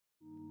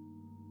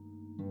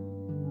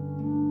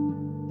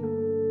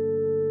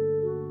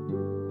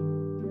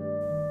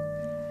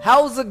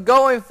How's it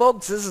going,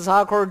 folks? This is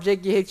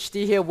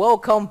HcJackieHD here.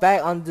 Welcome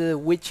back on the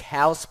Witch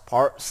House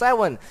Part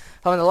 7.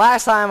 From the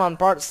last time on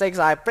Part 6,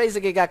 I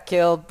basically got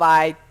killed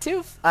by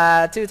two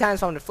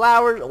times from the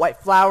flowers,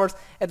 white flowers,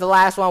 and the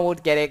last one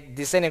would get it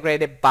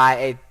disintegrated by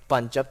a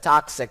bunch of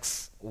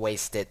toxics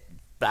wasted.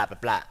 Blah blah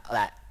blah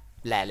blah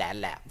blah blah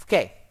blah.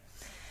 Okay.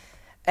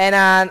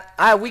 And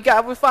we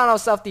found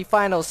ourselves the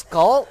final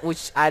skull,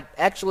 which I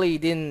actually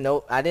didn't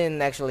know. I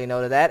didn't actually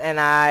know that, and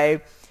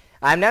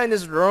I'm now in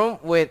this room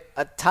with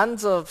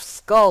tons of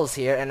skulls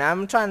here, and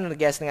I'm trying to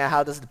guessing out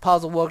how the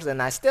puzzle works,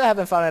 and I still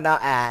haven't found it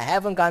out. I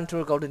haven't gone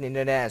through go to the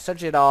internet and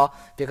search it all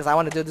because I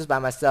want to do this by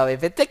myself.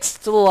 If it takes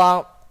too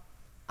long,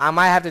 I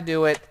might have to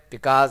do it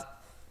because,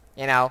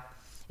 you know,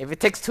 if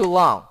it takes too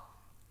long.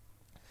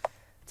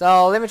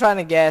 So let me try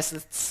to guess.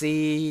 Let's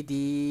see,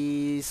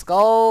 the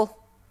skull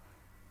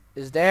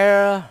is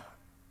there.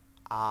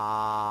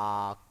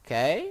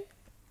 Okay.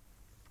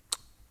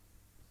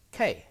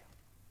 Okay.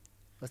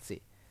 Let's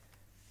see.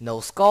 No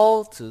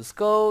skull, 2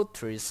 skull,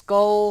 3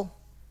 skull.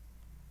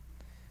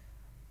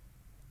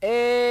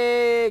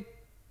 It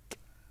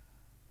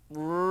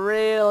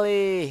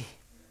really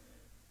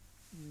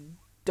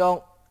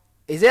don't.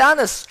 Is it on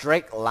a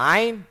straight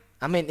line?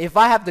 I mean, if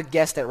I have to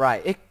guess that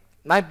right, it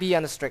might be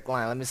on a straight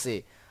line. Let me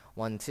see.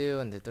 1, 2,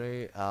 and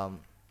 3.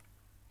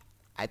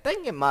 I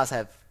think it must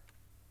have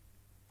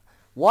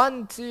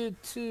 1, 2,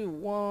 2,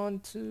 1,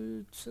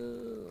 2,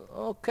 2.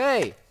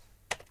 Okay.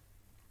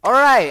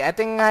 Alright, I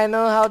think I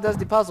know how does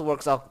the puzzle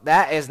work, so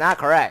that is not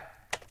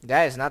correct.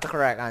 That is not the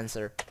correct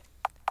answer.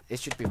 It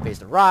should be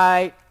faced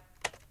right.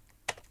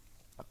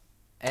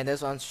 And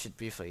this one should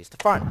be faced the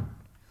front.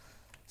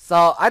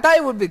 So I thought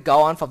it would be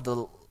going from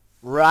the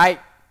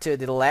right to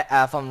the left,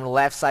 from the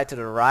left side to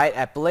the right.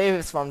 I believe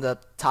it's from the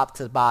top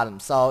to the bottom.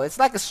 So it's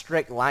like a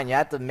straight line. You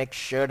have to make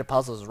sure the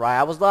puzzle is right.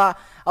 I was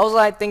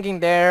like thinking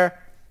there.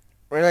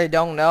 Really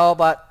don't know,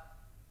 but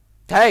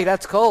hey,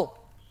 that's cool.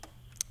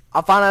 I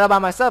found it out by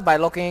myself by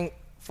looking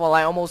for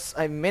like almost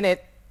a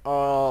minute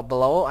or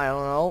below. I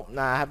don't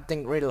know. I have to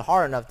think really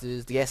hard enough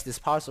to guess this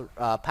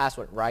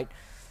password right.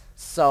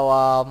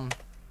 So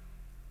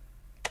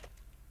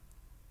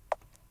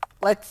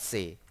let's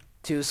see.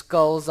 2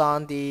 skulls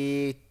on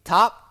the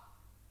top.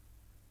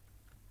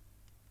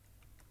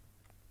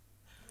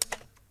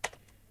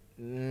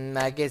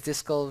 I guess this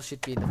skull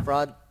should be in the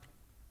front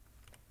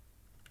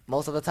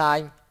most of the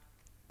time.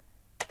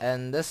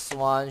 And this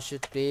one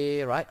should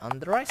be right on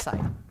the right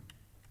side.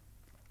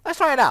 Let's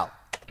try it out.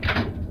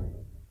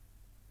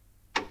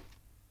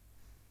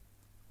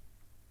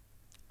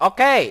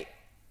 Okay.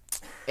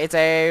 It's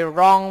a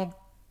wrong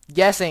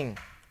guessing,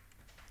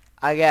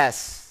 I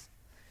guess.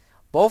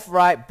 Both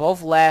right,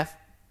 both left.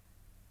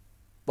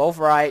 Both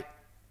right.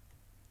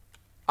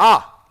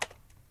 Ah!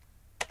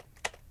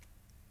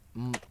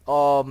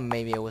 Oh,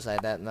 maybe it was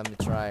like that. Let me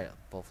try it.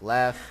 Both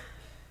left.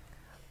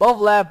 Both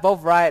left,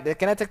 both right.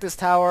 Can I take this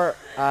tower?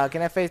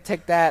 Can I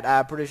take that?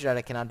 I'm pretty sure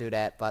I cannot do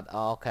that, but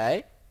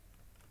okay.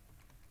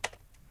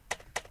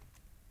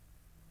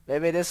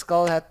 Maybe this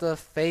skull had to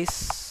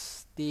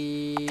face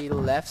the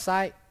left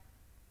side.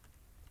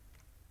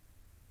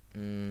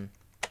 Try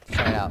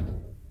it out.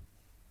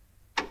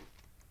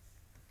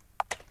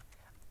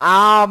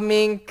 I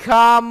mean,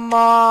 come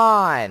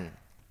on!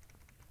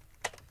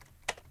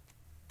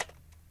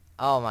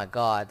 Oh my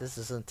god, this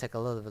is gonna take a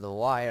little bit of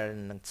wire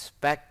and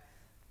expect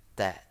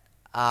that.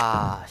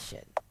 Ah,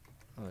 shit.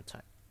 I'm gonna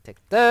try. Take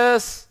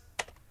this.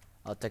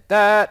 I'll take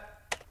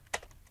that.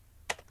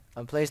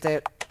 And place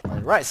it on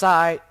the right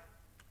side.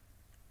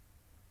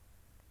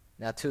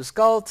 Now 2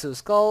 skull, 2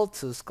 skull,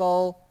 2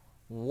 skull,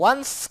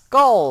 1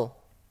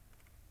 skull.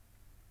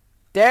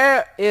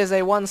 There is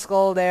a 1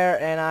 skull there,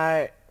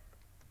 and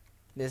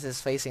this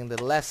is facing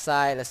the left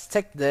side. Let's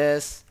take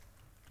this.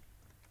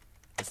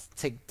 Let's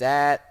take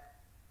that.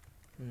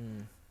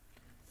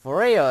 For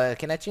real,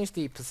 can I change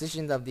the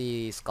position of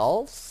the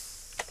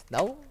skulls?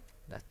 No?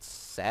 That's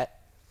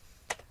set.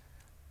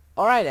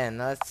 Alright then,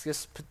 let's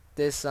just put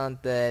this on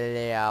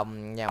the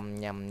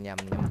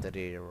to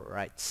the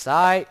right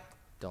side.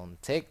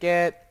 Don't take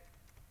it.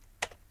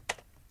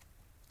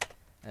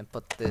 And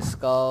put this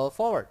skull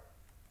forward.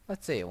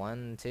 Let's see,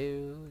 1,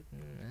 2,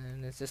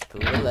 and let's just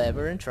pull the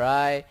lever and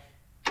try.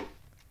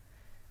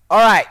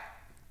 Alright.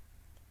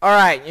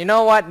 Alright, you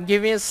know what?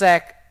 Give me a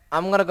sec.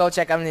 I'm gonna go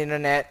check on the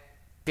internet.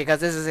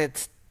 Because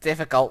it's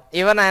difficult.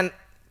 Even I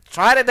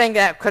try to think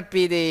that could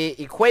be the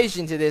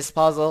equation to this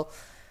puzzle,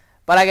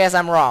 but I guess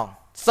I'm wrong.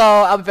 So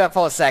I'll be back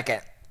for a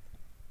second.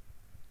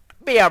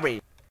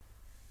 BRB.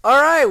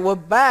 Alright, we're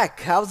back.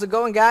 How's it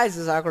going, guys?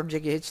 This is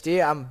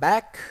HcJackieHD. I'm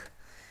back.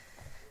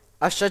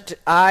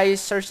 I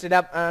searched it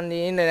up on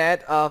the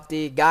internet of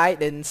the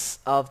guidance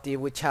of the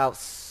Witch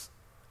House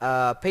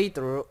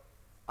playthrough.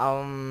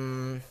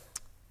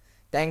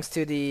 Thanks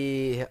to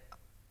the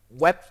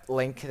web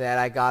link that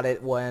I got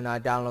it when I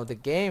downloaded the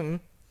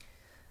game,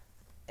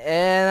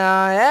 and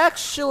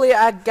actually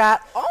I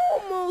got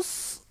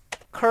almost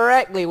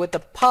correctly with the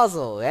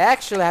puzzle. I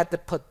actually had to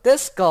put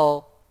this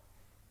skull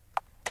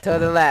to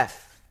the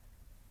left.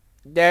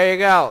 There you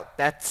go.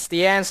 That's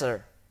the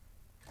answer.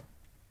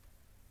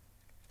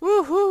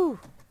 Woohoo!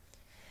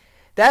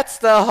 That's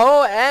the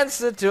whole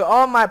answer to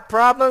all my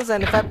problems,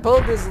 and if I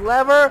pull this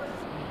lever,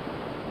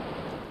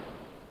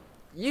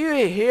 you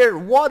hear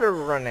water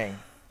running.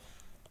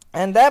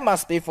 And that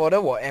must be for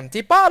the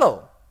empty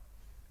bottle.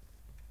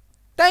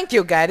 Thank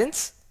you,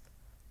 guidance.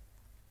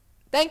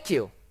 Thank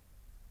you.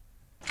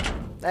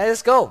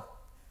 Let's go.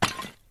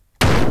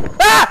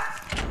 Ah!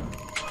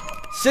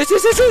 Shit,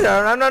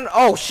 no.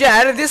 Oh shit,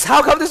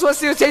 how come this one's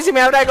still chasing me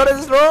after I go to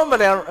this room?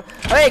 But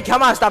hey,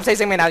 come on, stop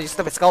chasing me now, you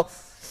stupid skull.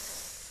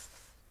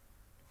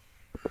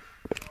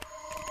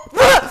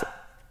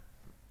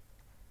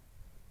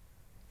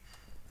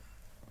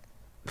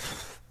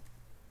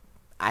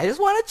 I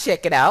just want to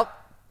check it out.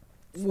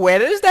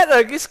 Where is that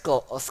ugly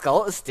skull?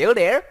 Skull is still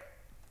there.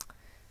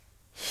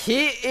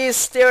 He is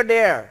still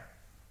there.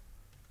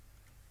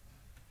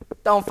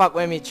 Don't fuck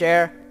with me,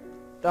 chair.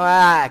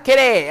 Don't,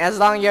 kitty, as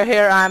long as you're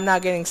here, I'm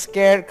not getting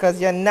scared because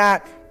you're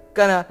not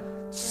gonna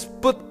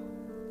spook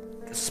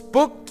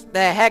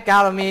the heck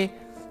out of me.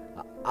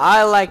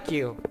 I like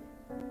you,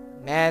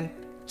 man.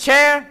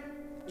 Chair,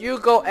 you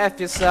go F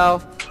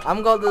yourself.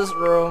 I'm going to this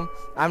room.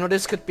 I know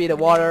this could be the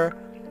water.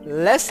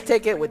 Let's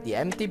take it with the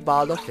empty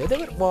bottle, fill it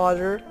with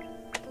water.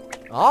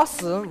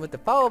 Awesome, with the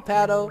power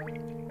paddle.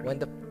 When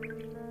the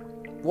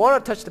water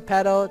touch the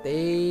paddle,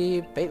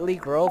 they faintly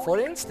grow for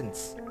the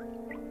instance.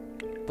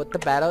 Put the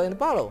paddle in the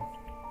bottle.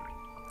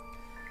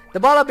 The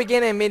bottle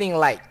begin emitting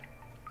light.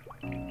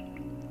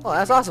 Oh,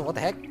 that's awesome. What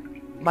the heck?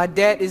 My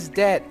dad is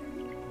dead.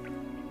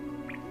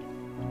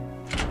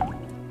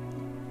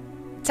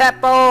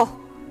 Tapple.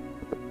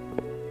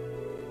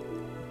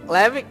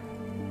 Levick.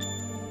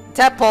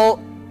 Tapple.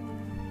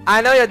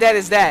 I know your dad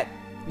is dead.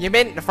 You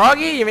mean the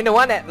Froggy? You mean the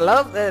one that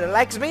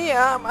likes me?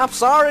 I'm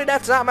sorry,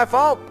 that's not my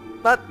fault.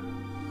 But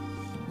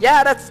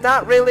yeah, that's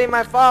not really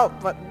my fault.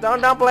 But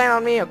don't blame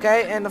on me,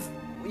 okay? And the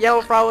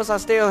yellow flowers are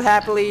still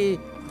happily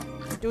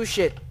do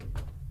shit.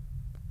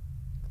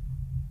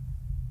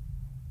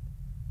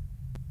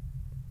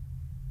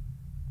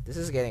 This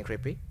is getting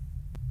creepy.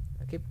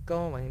 I keep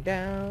going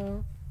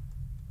down.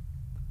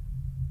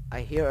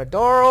 I hear a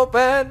door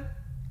open.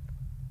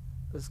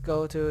 Let's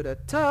go to the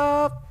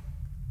top.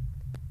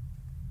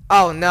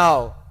 Oh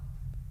no.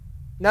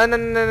 No.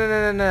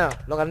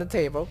 Look on the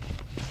table.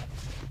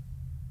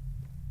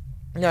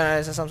 No,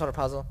 it's some sort of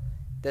puzzle.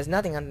 There's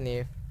nothing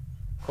underneath.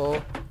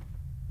 Cool.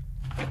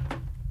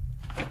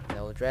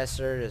 No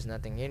dresser, there's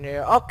nothing in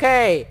here.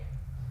 Okay.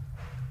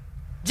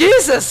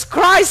 Jesus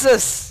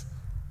Christ!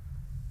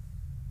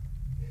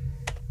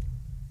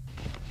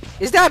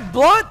 Is that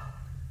blood?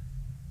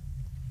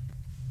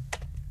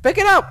 Pick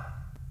it up.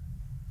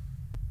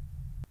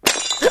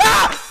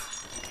 Ah!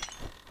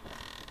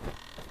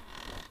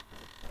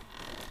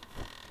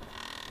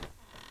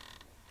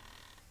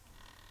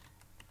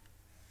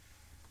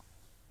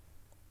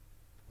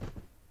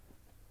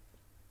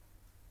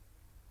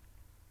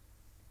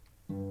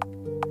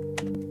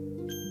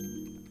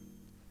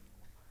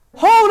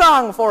 Hold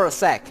on for a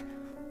sec.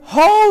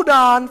 Hold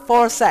on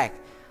for a sec.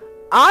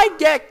 I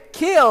get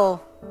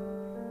killed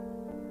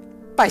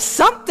by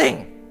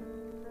something.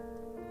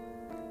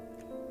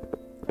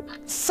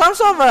 Some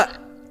sort of a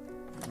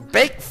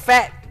big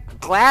fat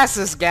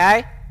glasses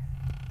guy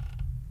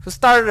who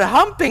started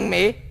humping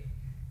me.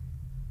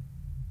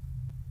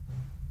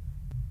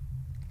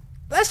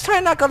 Let's try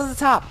not go to the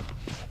top.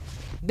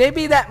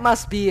 Maybe that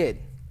must be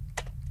it.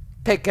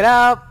 Pick it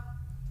up.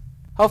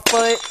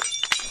 Hopefully.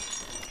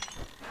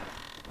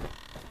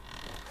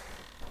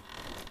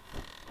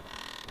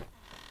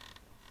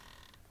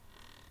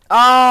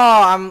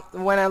 Oh,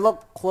 when I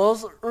look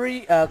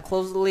closely,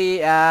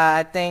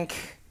 I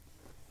think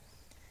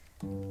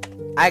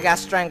I got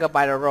strangled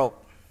by the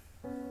rope.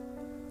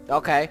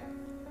 Okay.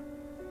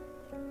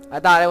 I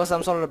thought it was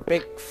some sort of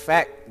big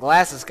fat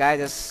glasses guy.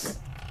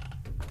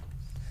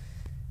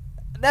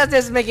 That's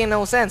just making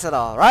no sense at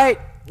all, right?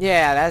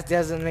 Yeah, that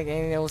doesn't make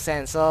any no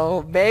sense.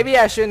 So maybe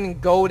I shouldn't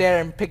go there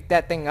and pick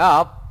that thing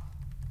up.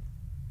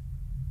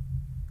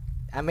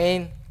 I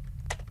mean,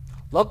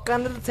 look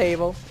under the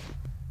table.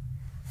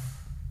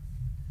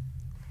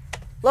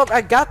 Look,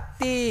 I got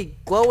the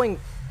glowing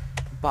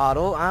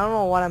bottle. I don't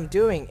know what I'm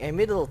doing. A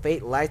middle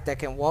fate light that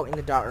can walk in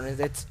the darkness.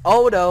 It's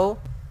Odo.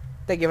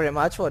 Thank you very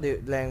much for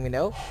letting me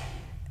know.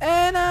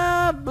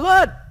 And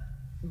blood.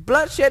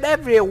 Blood shit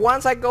everywhere.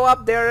 Once I go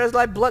up there, there's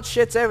like blood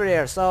shits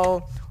everywhere.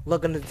 So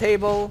look on the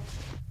table.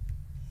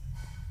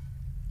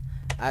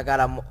 I got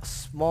a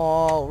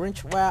small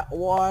wrench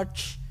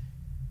watch.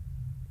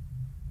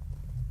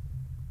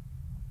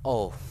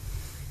 Oh.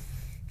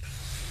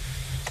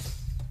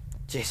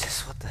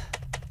 Jesus, what the?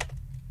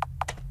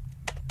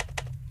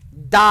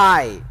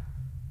 Die!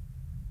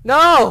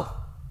 No!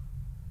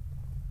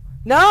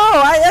 No!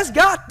 I just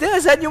got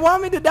this and you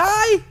want me to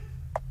die?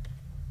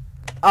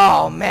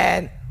 Oh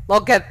man!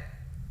 Look at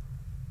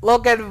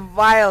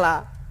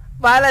Viola.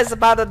 Viola's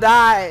about to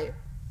die.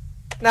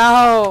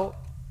 No!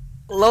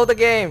 Load the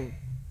game.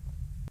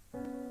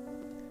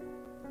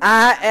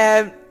 I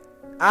am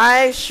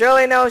I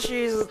surely know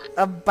she's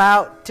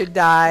about to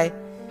die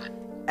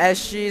as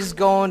she's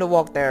going to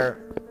walk there.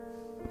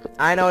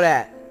 I know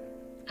that.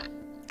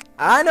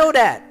 I know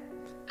that.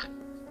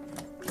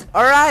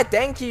 Alright,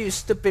 thank you,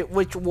 stupid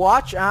witch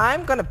watch.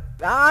 I'm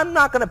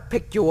not gonna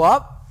pick you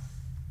up.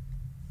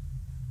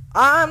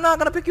 I'm not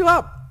gonna pick you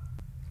up.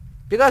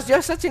 Because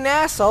you're such an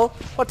asshole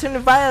for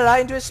turning Viola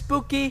into a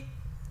spooky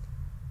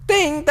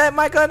thing that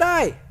might gonna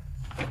die.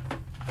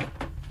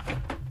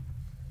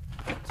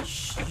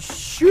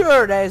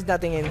 Sure, there is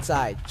nothing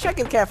inside. Check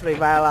it carefully,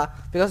 Viola,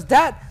 because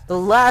that's the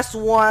last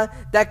one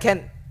that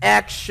can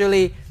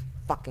actually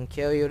fucking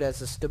kill you.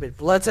 There's a stupid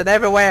bloodset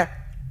everywhere.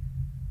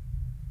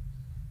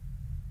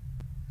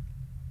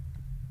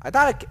 I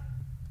thought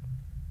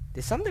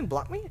did something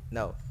block me?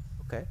 No.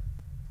 Okay.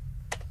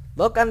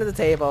 Look under the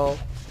table.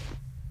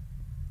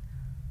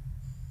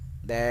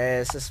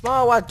 There's a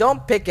small one.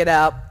 Don't pick it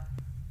up.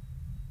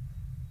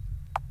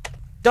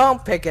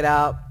 Don't pick it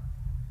up.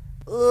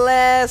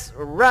 Let's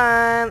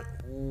run.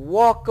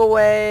 Walk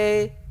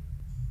away.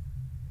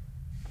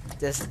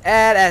 Just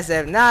act as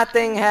if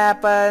nothing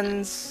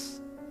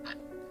happens.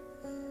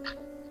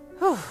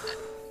 Whew.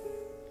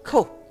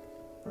 Cool.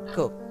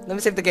 Cool. Let me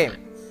save the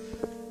game.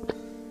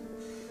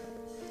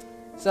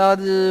 So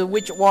the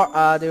witch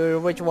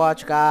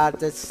watch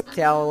god is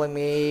telling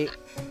me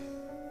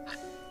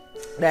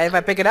that if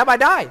I pick it up, I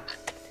die.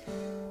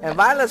 And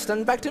Violet's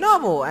turned back to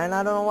normal. And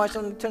I don't know why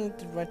some turn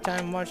to my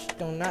time watch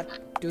do not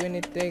do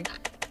anything.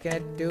 Can I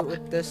do it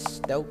with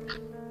this? Nope.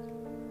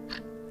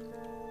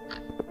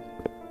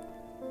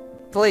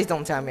 Please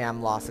don't tell me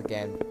I'm lost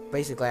again.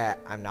 Basically,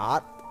 I'm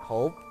not.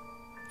 Hope.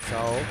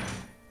 So,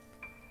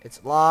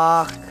 it's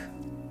locked.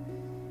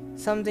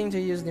 Something to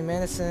use the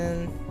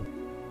medicine.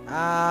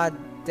 Ah,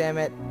 damn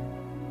it.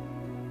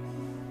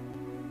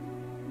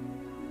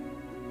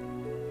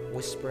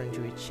 Whisper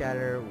into each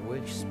other.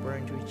 Whisper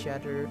into each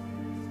other.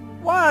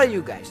 What are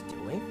you guys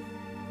doing?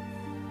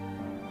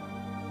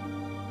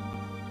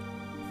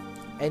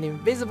 An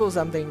invisible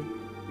something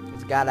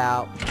just got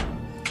out.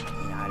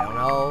 I don't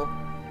know.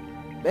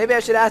 Maybe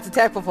I should ask the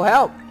tech for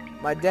help.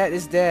 My dad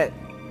is dead.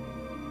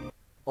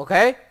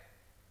 Okay?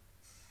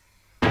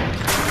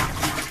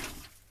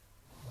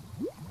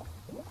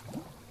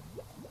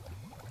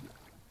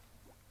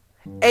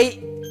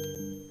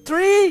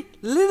 Three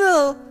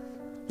little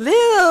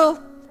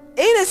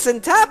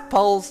innocent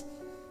tadpoles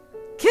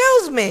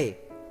kills me.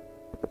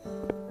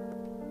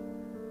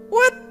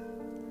 What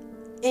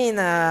in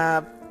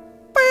a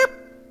beep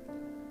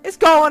is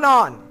going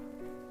on?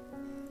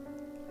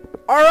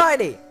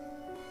 Alrighty.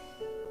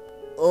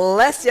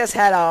 Let's just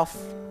head off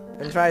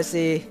and try to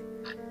see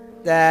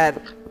that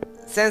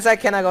since I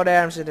cannot go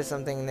there, I'm sure there's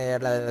something there.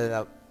 Blah, blah,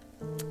 blah.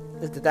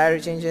 Does the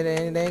diary change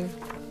anything?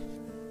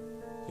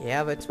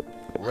 Yeah, but it's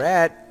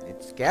red.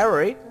 It's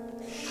scary.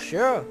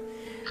 Sure.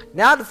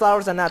 Now the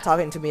flowers are not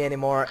talking to me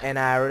anymore, and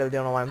I really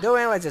don't know what I'm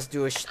doing. Let's just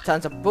do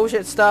tons of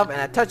bullshit stuff, and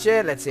I touch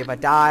it. Let's see if I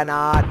die or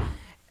not.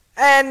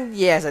 And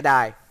yes, I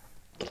die.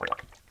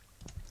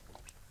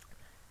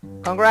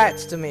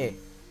 Congrats to me.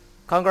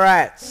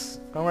 Congrats.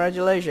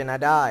 Congratulations, I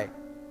die.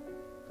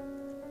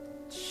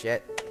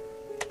 Shit.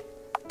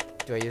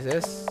 Do I use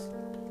this?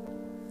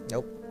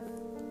 Nope.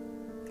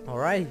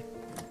 Alright.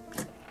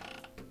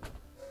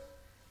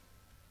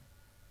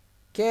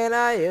 Can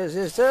I use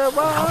this to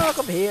walk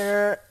up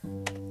here?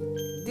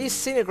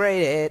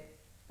 Disintegrate it.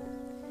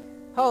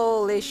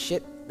 Holy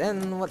shit.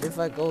 Then what if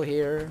I go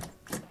here?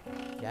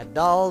 Yeah,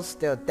 doll's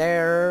still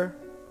there.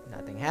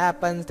 Nothing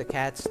happens. The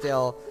cat's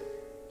still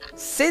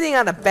sitting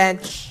on the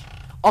bench.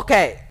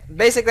 Okay,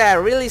 basically I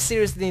really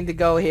seriously need to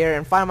go here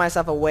and find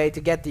myself a way to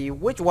get the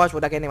witch watch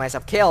without getting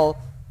myself killed.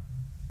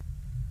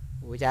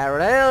 Which I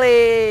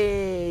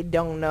really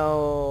don't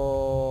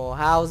know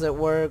how it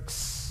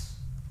works.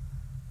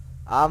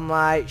 I'm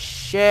like,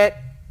 shit.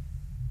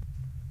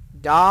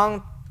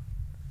 Don't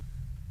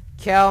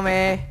kill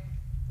me.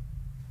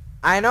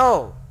 I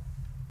know.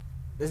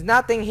 There's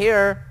nothing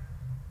here.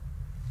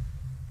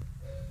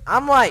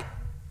 I'm like,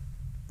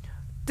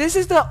 this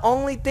is the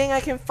only thing I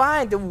can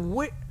find.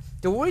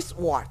 The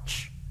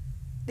wristwatch.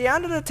 They're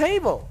under the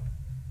table.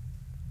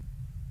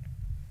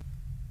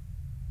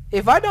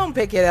 If I don't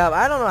pick it up,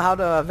 I don't know how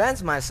to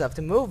advance myself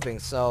to moving,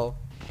 so.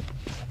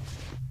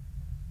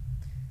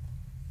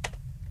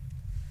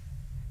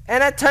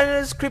 And I turn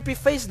into this creepy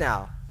face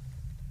now.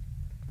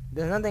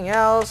 There's nothing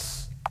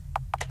else.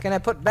 Can I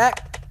put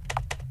back?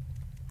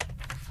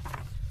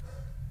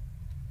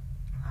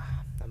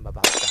 I'm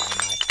about to die.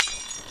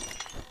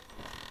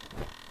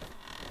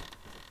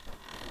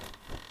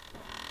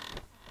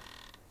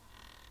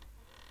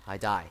 I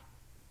die.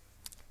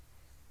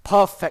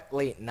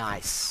 Perfectly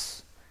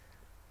nice.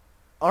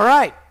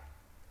 Alright.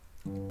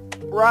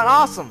 Right,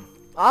 awesome.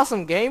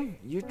 Awesome game.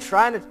 You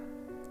trying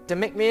to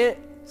make me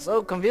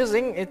so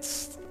confusing.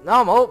 It's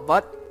normal,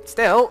 but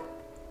still.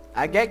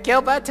 I get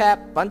killed by a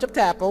bunch of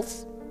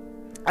tapples.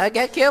 I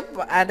get killed,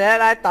 and then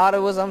I thought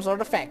it was some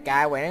sort of fat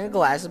guy wearing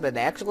glasses, but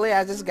actually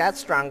I just got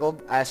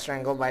strangled by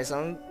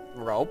some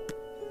rope.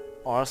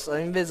 or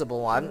an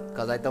invisible one,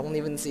 because I don't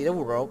even see the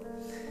world.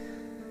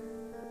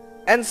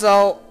 And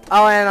so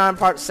I'll end on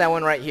part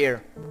 7 right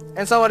here.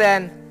 And so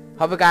then,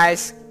 hope you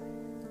guys,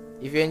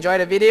 if you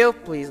enjoyed the video,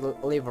 please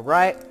leave a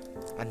right.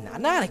 And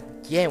not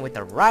again with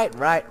the right.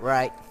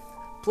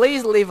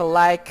 Please leave a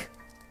like.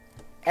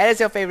 Add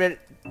your favorite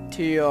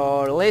to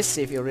your list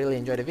if you really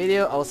enjoyed the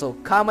video. Also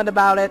comment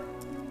about it.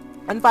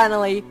 And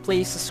finally,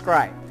 please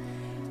subscribe.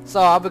 So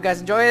I hope you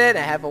guys enjoyed it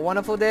and have a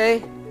wonderful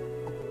day.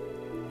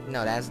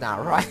 No, that's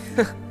not right.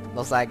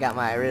 Looks like I got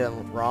my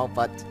rhythm wrong,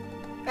 but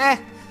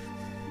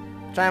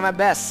trying my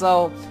best.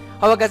 So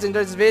hope you guys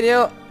enjoyed this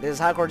video. This is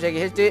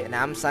HcJackieHD and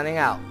I'm signing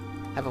out.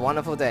 Have a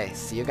wonderful day.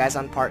 See you guys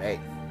on part 8.